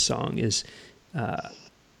with this song is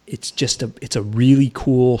it's a really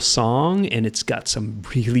cool song, and it's got some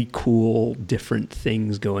really cool different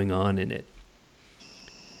things going on in it.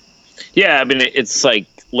 Yeah, I mean, it's like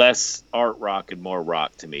less art rock and more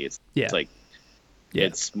rock to me. It's like,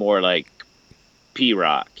 it's more like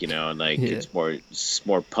P-rock, you know, and like it's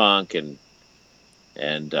more punk and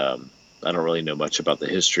I don't really know much about the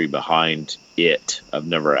history behind it. I've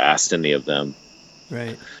never asked any of them.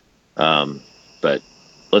 Right. But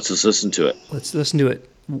let's just listen to it. Let's listen to it.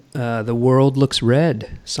 The World Looks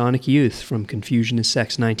Red, Sonic Youth from Confusion is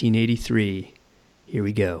Sex 1983. Here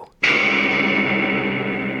we go.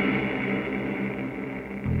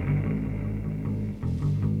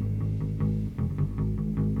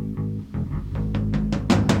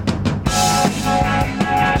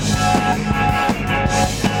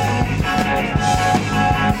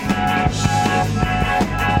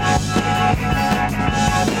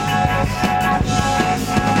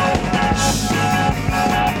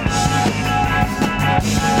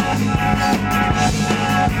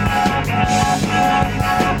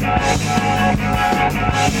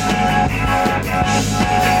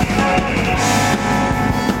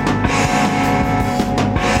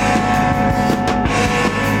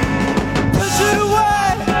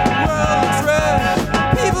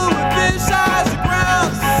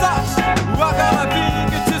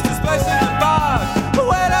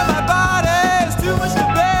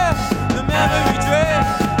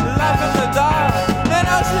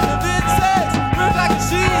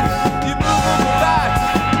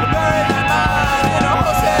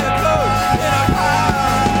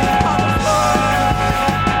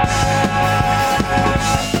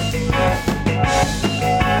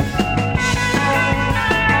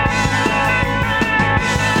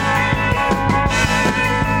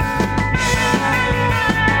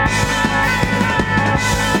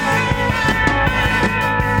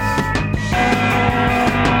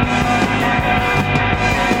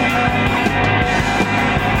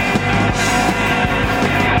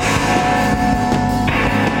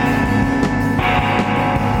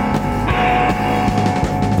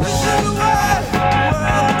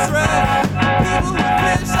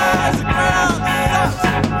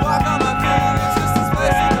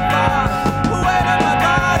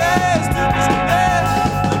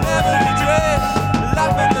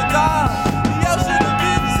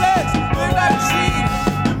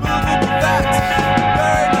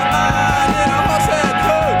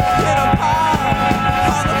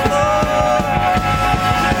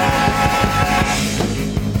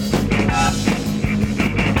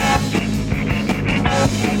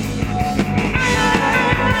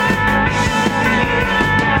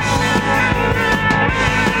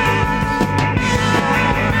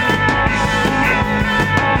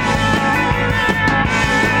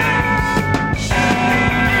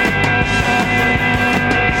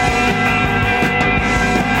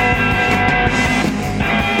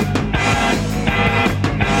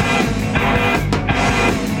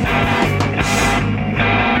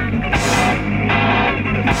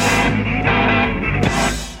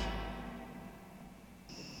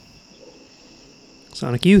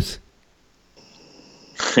 Sonic Youth.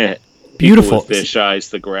 Beautiful. With fish eyes,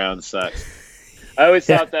 the ground sucks. I always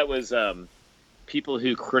thought that was people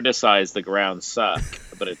who criticize the ground suck,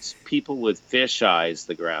 but it's people with fish eyes,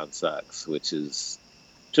 the ground sucks, which is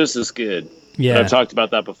just as good. Yeah. But I've talked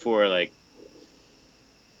about that before, like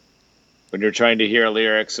when you're trying to hear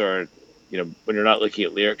lyrics or, you know, when you're not looking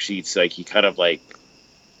at lyric sheets, like you kind of like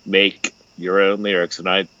make your own lyrics. And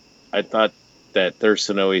I thought that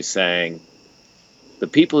Thurston always sang, the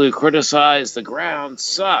people who criticize the ground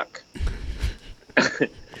suck.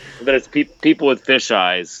 But it's people with fish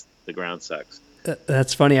eyes, the ground sucks.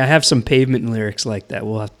 That's funny. I have some Pavement lyrics like that.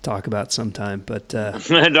 We'll have to talk about sometime. But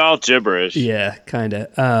and all gibberish. Yeah, kind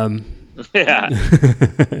of. Yeah.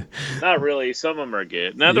 Not really. Some of them are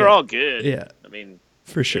good. No, they're all good. Yeah. I mean,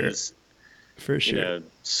 for sure. For sure. You know,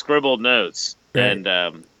 scribbled notes. Right.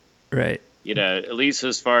 And right. At least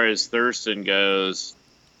as far as Thurston goes,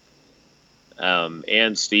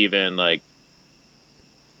 and Steven, like,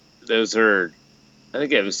 those are, I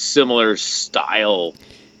think, have a similar style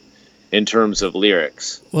in terms of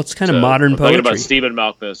lyrics. Well, it's kind of modern I'm poetry. talking about Stephen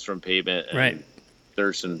Malkmus from Pavement and Right.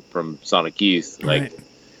 Thurston from Sonic Youth. Like, Right.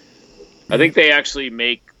 I think they actually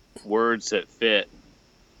make words that fit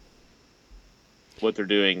what they're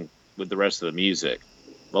doing with the rest of the music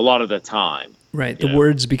a lot of the time. Right. The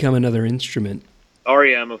words become another instrument.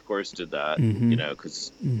 REM, of course, did that, Mm-hmm.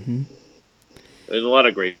 because there's a lot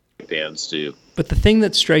of great bands too. But the thing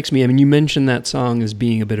that strikes me, I mean, you mentioned that song as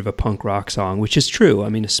being a bit of a punk rock song, which is true. I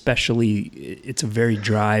mean, especially it's a very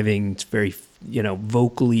driving, it's very,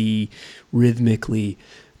 vocally, rhythmically.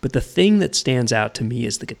 But the thing that stands out to me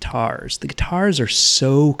is the guitars. The guitars are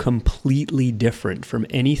so completely different from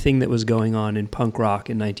anything that was going on in punk rock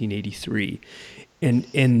in 1983.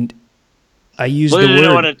 And I use the Well, they word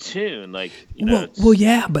know how to tune, like, well,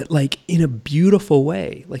 yeah, but like in a beautiful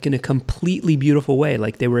way, like in a completely beautiful way.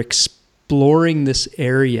 Like they were exploring this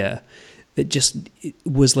area that just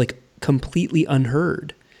was like completely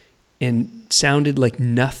unheard and sounded like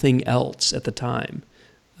nothing else at the time.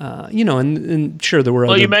 And sure there were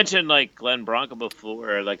Well, other... you mentioned like Glenn Branca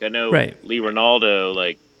before. Like, I know Right. Lee Ronaldo.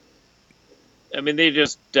 Like, I mean, they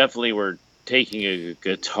just definitely were taking a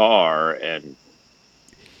guitar and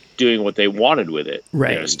doing what they wanted with it.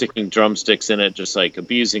 Right. Sticking drumsticks in it, just like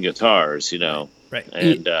abusing guitars. Right.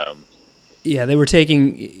 And Yeah, they were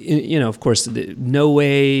taking, of course, the no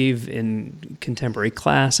wave and contemporary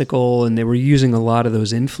classical, and they were using a lot of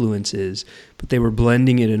those influences, but they were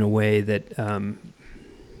blending it in a way that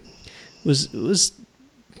was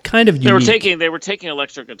kind of unique. They were taking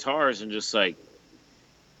electric guitars and just like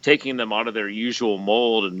taking them out of their usual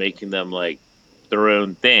mold and making them like their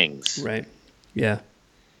own things. Right. Yeah.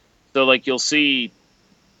 So like you'll see,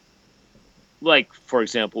 like, for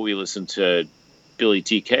example, we listened to Billy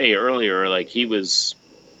TK earlier. Like, he was,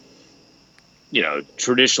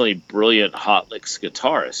 traditionally brilliant hot licks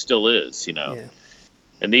guitarist, still is, Yeah.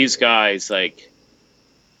 And these guys, like,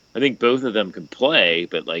 I think both of them can play,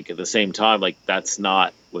 but like at the same time, like, that's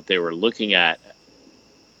not what they were looking at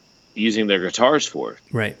using their guitars for.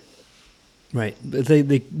 Right. Right. But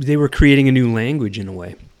they were creating a new language in a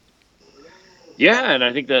way. Yeah, and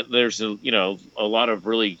I think that there's a lot of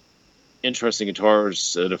really interesting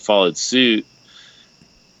guitars that have followed suit.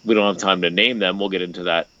 We don't have time to name them. We'll get into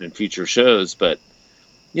that in future shows, but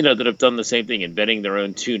that have done the same thing, inventing their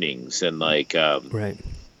own tunings and like Right.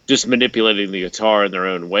 just manipulating the guitar in their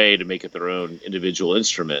own way to make it their own individual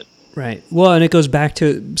instrument. Right. Well, and it goes back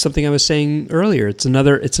to something I was saying earlier. It's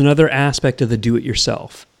another aspect of the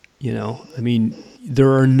do-it-yourself. I mean, there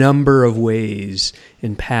are a number of ways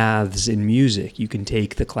and paths in music. You can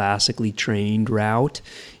take the classically trained route.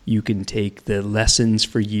 You can take the lessons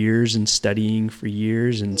for years and studying for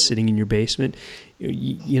years and sitting in your basement.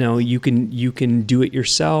 You can do it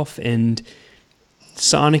yourself, and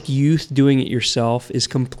Sonic Youth doing it yourself is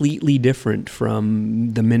completely different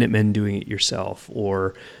from the Minutemen doing it yourself,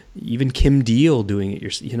 or even Kim Deal doing it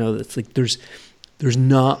yourself. It's like there's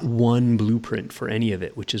not one blueprint for any of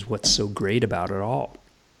it, which is what's so great about it all.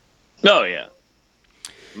 Oh yeah,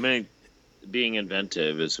 I mean, being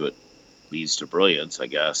inventive is what leads to brilliance, I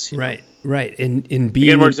guess. Right. And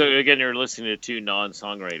being again, you're listening to two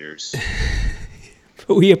non-songwriters.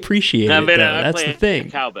 But we appreciate it. I Though. That's the thing.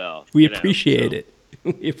 Cowbell. We appreciate it.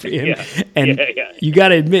 And Yeah. you got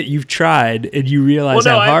to admit you've tried, and you realize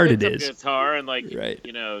how hard it is. Guitar and like Right.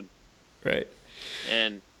 Right.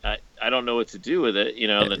 and I don't know what to do with it.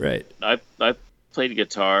 Right. I played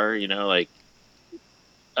guitar. Like,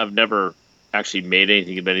 I've never actually made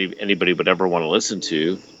anything that anybody would ever want to listen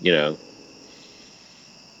to.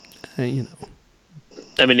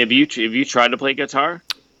 I mean, have you tried to play guitar?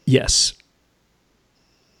 Yes.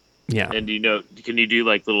 Yeah. And can you do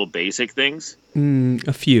like little basic things?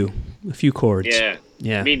 A few chords. Yeah.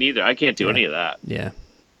 Yeah. Me neither. I can't do any of that. Yeah.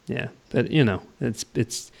 Yeah. But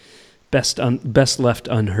it's best left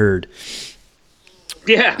unheard.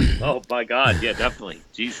 Yeah. Oh my God. Yeah, definitely.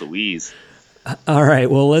 Jeez Louise. All right.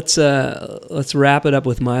 Well, let's wrap it up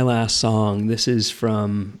with my last song. This is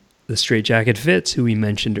from the Straight Jacket Fits, who we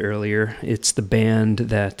mentioned earlier. It's the band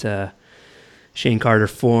that Shane Carter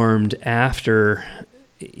formed after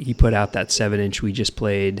he put out that 7-inch we just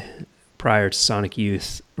played prior to Sonic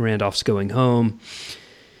Youth, Randolph's Going Home.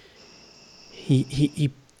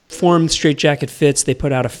 He formed Straight Jacket Fits. They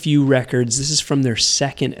put out a few records. This is from their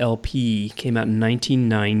second LP. Came out in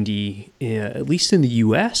 1990. At least in the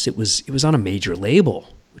U.S., it was on a major label,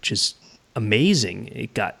 which is amazing.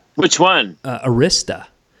 It got Which one? Arista,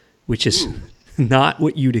 which is not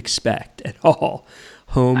what you'd expect at all.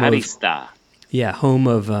 Home of Arista. home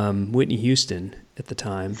of Whitney Houston at the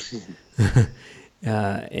time.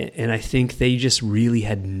 And I think they just really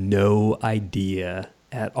had no idea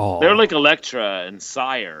at all. They're like Elektra and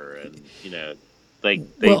Sire, and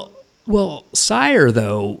like they. Well, Sire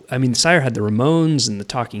though. I mean, Sire had the Ramones and the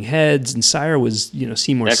Talking Heads, and Sire was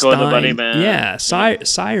Seymour Echo and the Stein. Bunnymen. Yeah,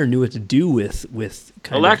 Sire knew what to do with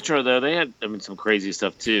kind Elektra though, they had some crazy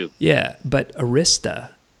stuff too. Yeah, but Arista.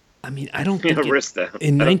 I mean, I don't think Arista.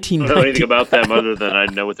 in I 1990. don't know anything about them other than I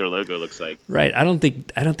know what their logo looks like. Right. I don't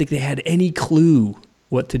think they had any clue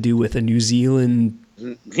what to do with a New Zealand.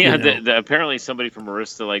 Yeah, apparently somebody from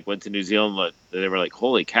Arista went to New Zealand. They were like,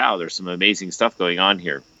 "Holy cow! There's some amazing stuff going on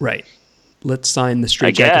here." Right. Let's sign the Straight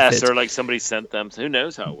I Jacket guess, Fits. or somebody sent them. Who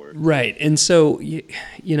knows how it works? Right. And so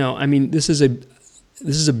I mean, this is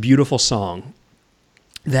a beautiful song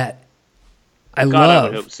that I God, love. I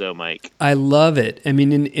would hope so, Mike. I love it. I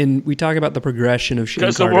mean, in we talk about the progression of Shane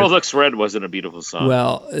Because Carter. The World Looks Red wasn't a beautiful song.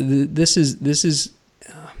 Well, this is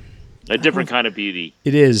a different kind of beauty.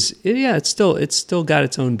 It is. It's still got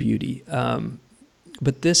its own beauty.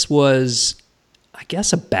 But this was, I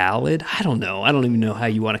guess, a ballad. I don't know. I don't even know how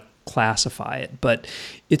you want to classify it. But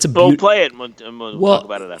it's a We'll play it and we'll talk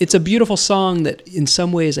about it after. It's a beautiful song that in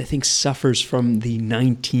some ways I think suffers from the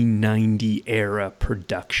 1990 era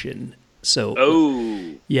production. So,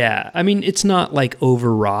 yeah, I mean, it's not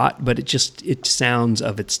overwrought, but it sounds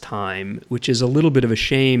of its time, which is a little bit of a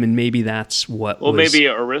shame, and maybe that's what. Well, maybe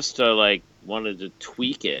Arista wanted to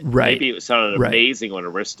tweak it. Right. Maybe it sounded amazing when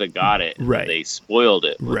Arista got it. Right. And they spoiled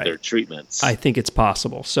it with Right. their treatments. I think it's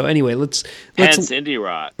possible. So anyway, let's Hence indie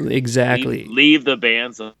rock. Exactly. Leave the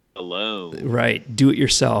bands alone. Right. Do it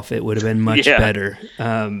yourself. It would have been much better.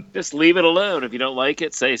 Just leave it alone. If you don't like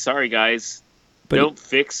it, say sorry, guys. Don't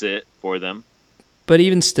fix it for them. But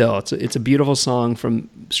even still, it's a beautiful song from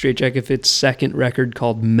Straight Jacket Fit's second record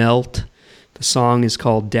called Melt. The song is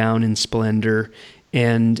called Down in Splendor.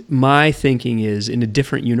 And my thinking is, in a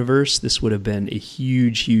different universe, this would have been a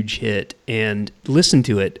huge, huge hit. And listen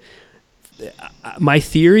to it. My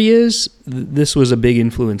theory is this was a big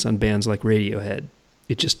influence on bands like Radiohead.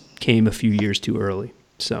 It just came a few years too early.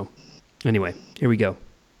 So anyway, here we go.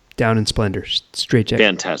 Down in Splendor. Straight Jacket.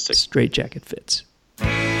 Fantastic. Straight Jacket Fits.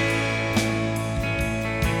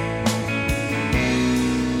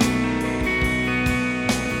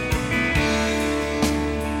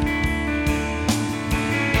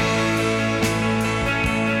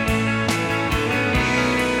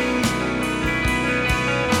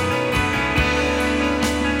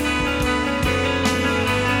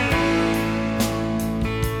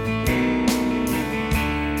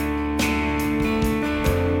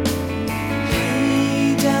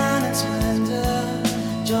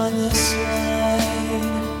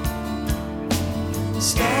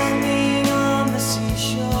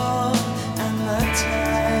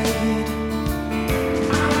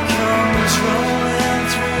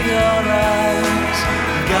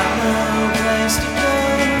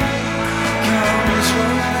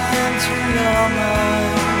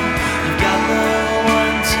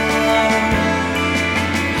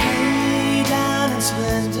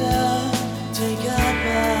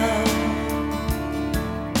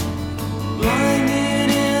 Blinded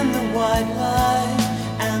in the white light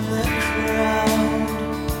and the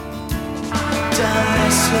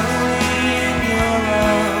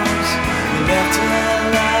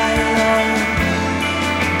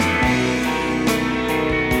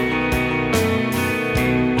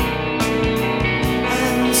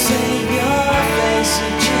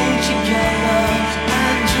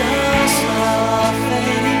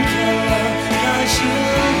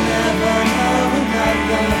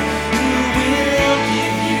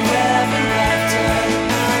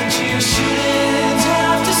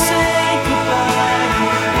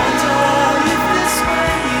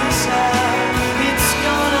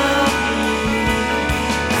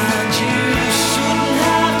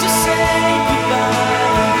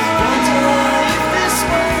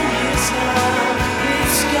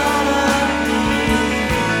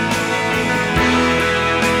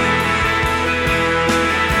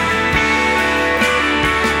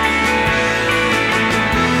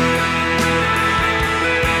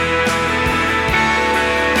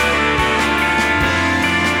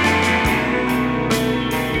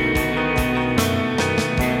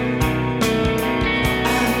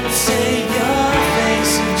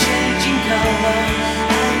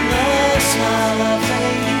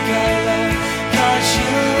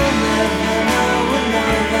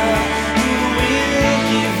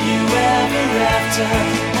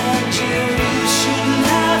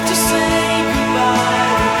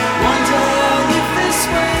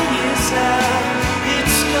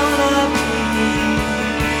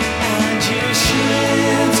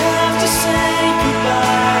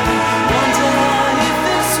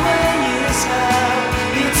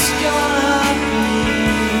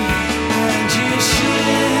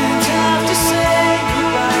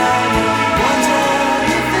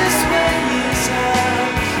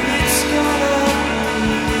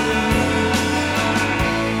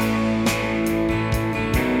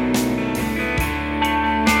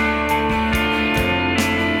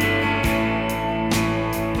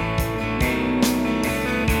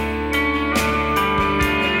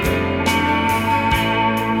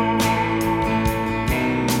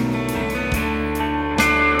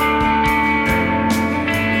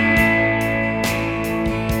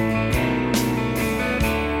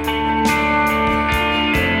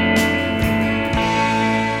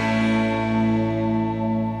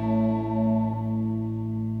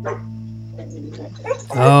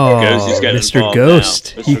Oh, Ghostie's getting Mr. involved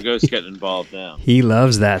Ghost. now. Mr. Ghost getting involved now. He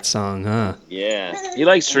loves that song, huh? Yeah, he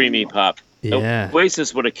likes dreamy pop. Yeah.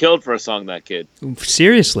 Oasis would have killed for a song that kid.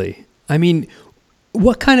 Seriously. I mean,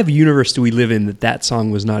 what kind of universe do we live in that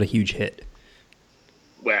song was not a huge hit?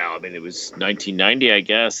 Well, I mean, it was 1990, I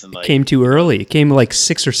guess, and like, Came too early. It came like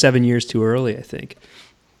 6 or 7 years too early, I think.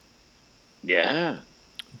 yeah,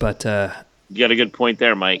 But you got a good point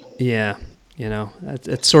there, Mike. yeah,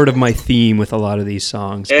 that's sort of my theme with a lot of these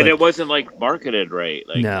songs. And but it wasn't like marketed right,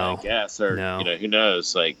 like No. I guess, or No. who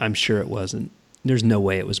knows? Like I'm sure it wasn't. There's no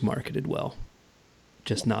way it was marketed well.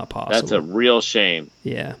 Just not possible. that's a real shame.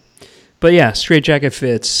 Yeah. But yeah, Straight Jacket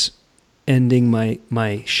Fits, ending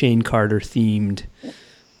my Shane Carter themed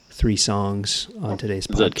 3 songs on today's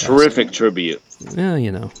It's podcast. a terrific tribute.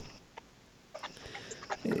 Well,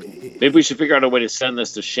 Maybe we should figure out a way to send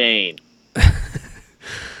this to Shane.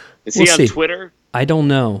 Is he We'll on see. Twitter? I don't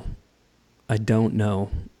know. Yeah.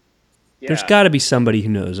 There's got to be somebody who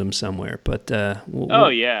knows him somewhere, but Oh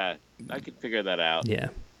yeah, I could figure that out. yeah,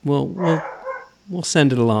 we'll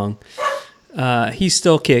send it along. He's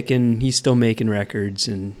still kicking. He's still making records,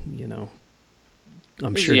 and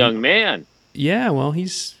I'm He's sure. a young man. Yeah, well,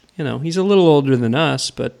 he's he's a little older than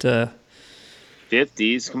us, but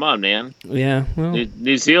 50s. Come on, man. yeah, well,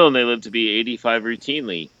 New Zealand, they live to be 85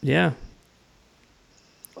 routinely. yeah.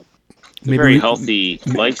 It's a very healthy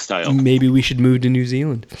lifestyle. Maybe we should move to New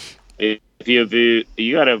Zealand. If you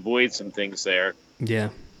got to avoid some things there. Yeah,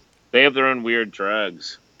 They have their own weird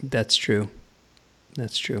drugs. that's true.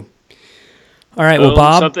 That's true. All right, well,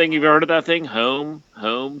 Bob. Something, you've heard of that thing? Home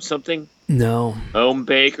something? No. Home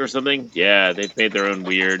bake or something? Yeah, they've made their own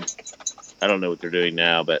weird. I don't know what they're doing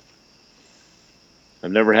now, but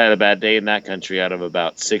I've never had a bad day in that country out of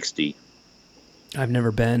about 60. I've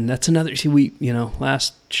never been. That's another. See,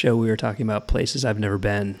 last show we were talking about places I've never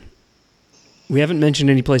been. We haven't mentioned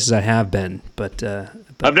any places I have been, but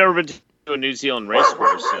I've never been to a New Zealand race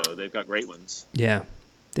course, so they've got great ones. yeah,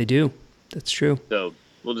 they do. That's true. So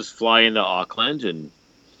we'll just fly into Auckland and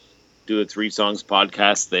do a 3 songs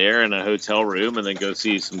podcast there in a hotel room, and then go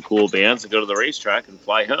see some cool bands and go to the racetrack and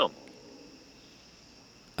fly home.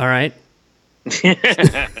 All right.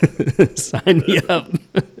 Sign me up.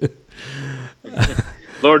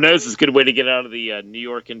 Lord knows it's a good way to get out of the New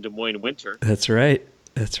York and Des Moines winter. That's right.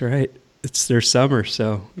 That's right. It's their summer,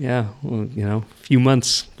 so yeah. Well, a few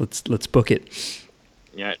months. Let's book it.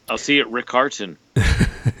 Yeah, I'll see you at Rick Harton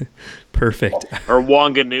Perfect. or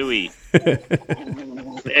Wanganui.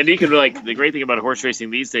 And you can the great thing about horse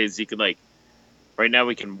racing these days, you can right now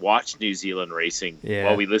we can watch New Zealand racing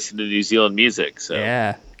while we listen to New Zealand music. So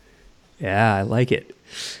Yeah, I like it.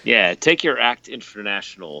 yeah, take your act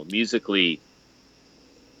international musically.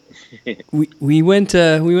 We went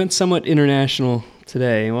somewhat international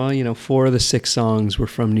today. Well, 4 of the 6 songs were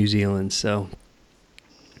from New Zealand, so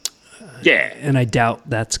Yeah, and I doubt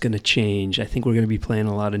that's going to change. I think we're going to be playing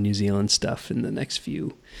a lot of New Zealand stuff in the next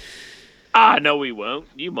few. no, we won't.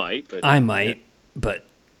 You might, but I might, but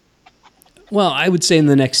well, I would say in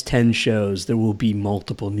the next 10 shows there will be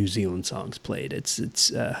multiple New Zealand songs played. It's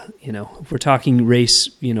if we're talking race,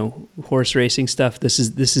 horse racing stuff, this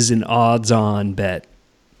is an odds-on bet.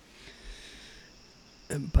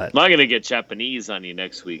 But I'm gonna get Japanese on you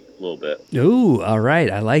next week a little bit. ooh, all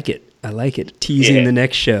right, I like it. Teasing the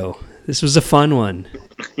next show. This was a fun one.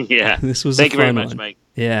 Yeah, This was Thank a you very fun much, one. Mike.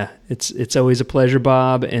 Yeah, it's always a pleasure,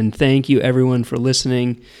 Bob, and thank you everyone for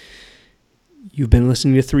listening. You've been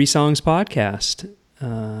listening to 3 Songs Podcast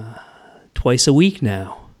twice a week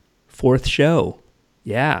now. 4th show.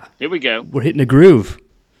 Yeah, Here we go. we're hitting a groove.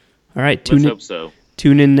 All right, Let's hope so.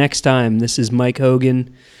 tune in next time. This is Mike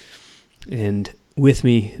Hogan, and with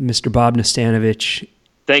me, Mr. Bob Nastanovich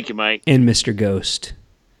Thank you, Mike. and Mr. Ghost.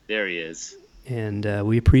 There he is. And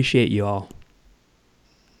we appreciate you all.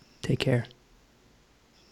 Take care.